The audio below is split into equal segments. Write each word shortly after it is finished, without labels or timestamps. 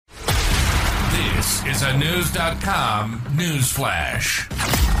This is a News.com news flash.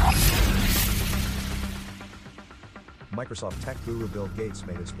 Microsoft tech guru Bill Gates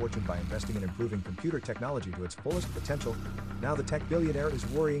made his fortune by investing in improving computer technology to its fullest potential. Now the tech billionaire is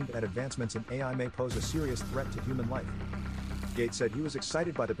worrying that advancements in AI may pose a serious threat to human life. Gates said he was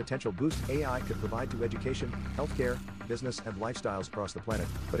excited by the potential boost AI could provide to education, healthcare, business, and lifestyles across the planet,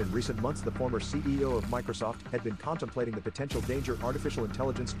 but in recent months the former CEO of Microsoft had been contemplating the potential danger artificial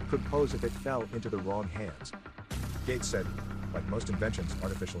intelligence could pose if it fell into the wrong hands. Gates said, like most inventions,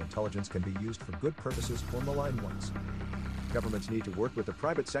 artificial intelligence can be used for good purposes or malign ones. Governments need to work with the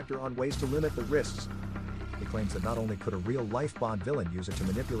private sector on ways to limit the risks. He claims that not only could a real-life Bond villain use it to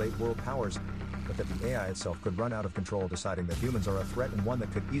manipulate world powers, but that the AI itself could run out of control, deciding that humans are a threat and one that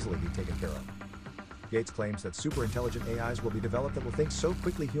could easily be taken care of. Gates claims that super-intelligent AIs will be developed that will think so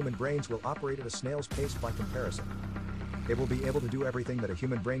quickly human brains will operate at a snail's pace by comparison. It will be able to do everything that a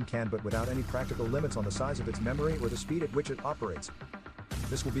human brain can, but without any practical limits on the size of its memory or the speed at which it operates.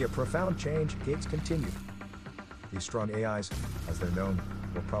 This will be a profound change, Gates continued. These strong AIs, as they're known,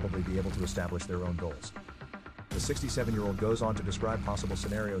 will probably be able to establish their own goals. The 67-year-old goes on to describe possible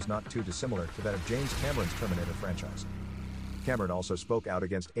scenarios not too dissimilar to that of James Cameron's Terminator franchise. Cameron also spoke out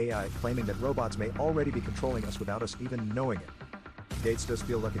against AI, claiming that robots may already be controlling us without us even knowing it. Gates does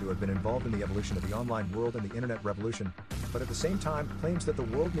feel lucky to have been involved in the evolution of the online world and the internet revolution, but at the same time claims that the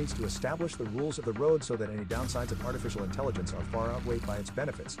world needs to establish the rules of the road so that any downsides of artificial intelligence are far outweighed by its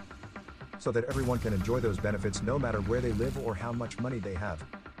benefits, so that everyone can enjoy those benefits no matter where they live or how much money they have.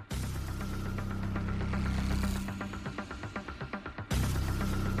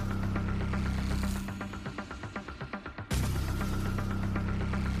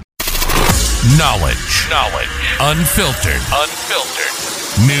 Knowledge. Unfiltered.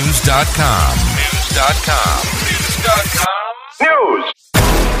 News.com.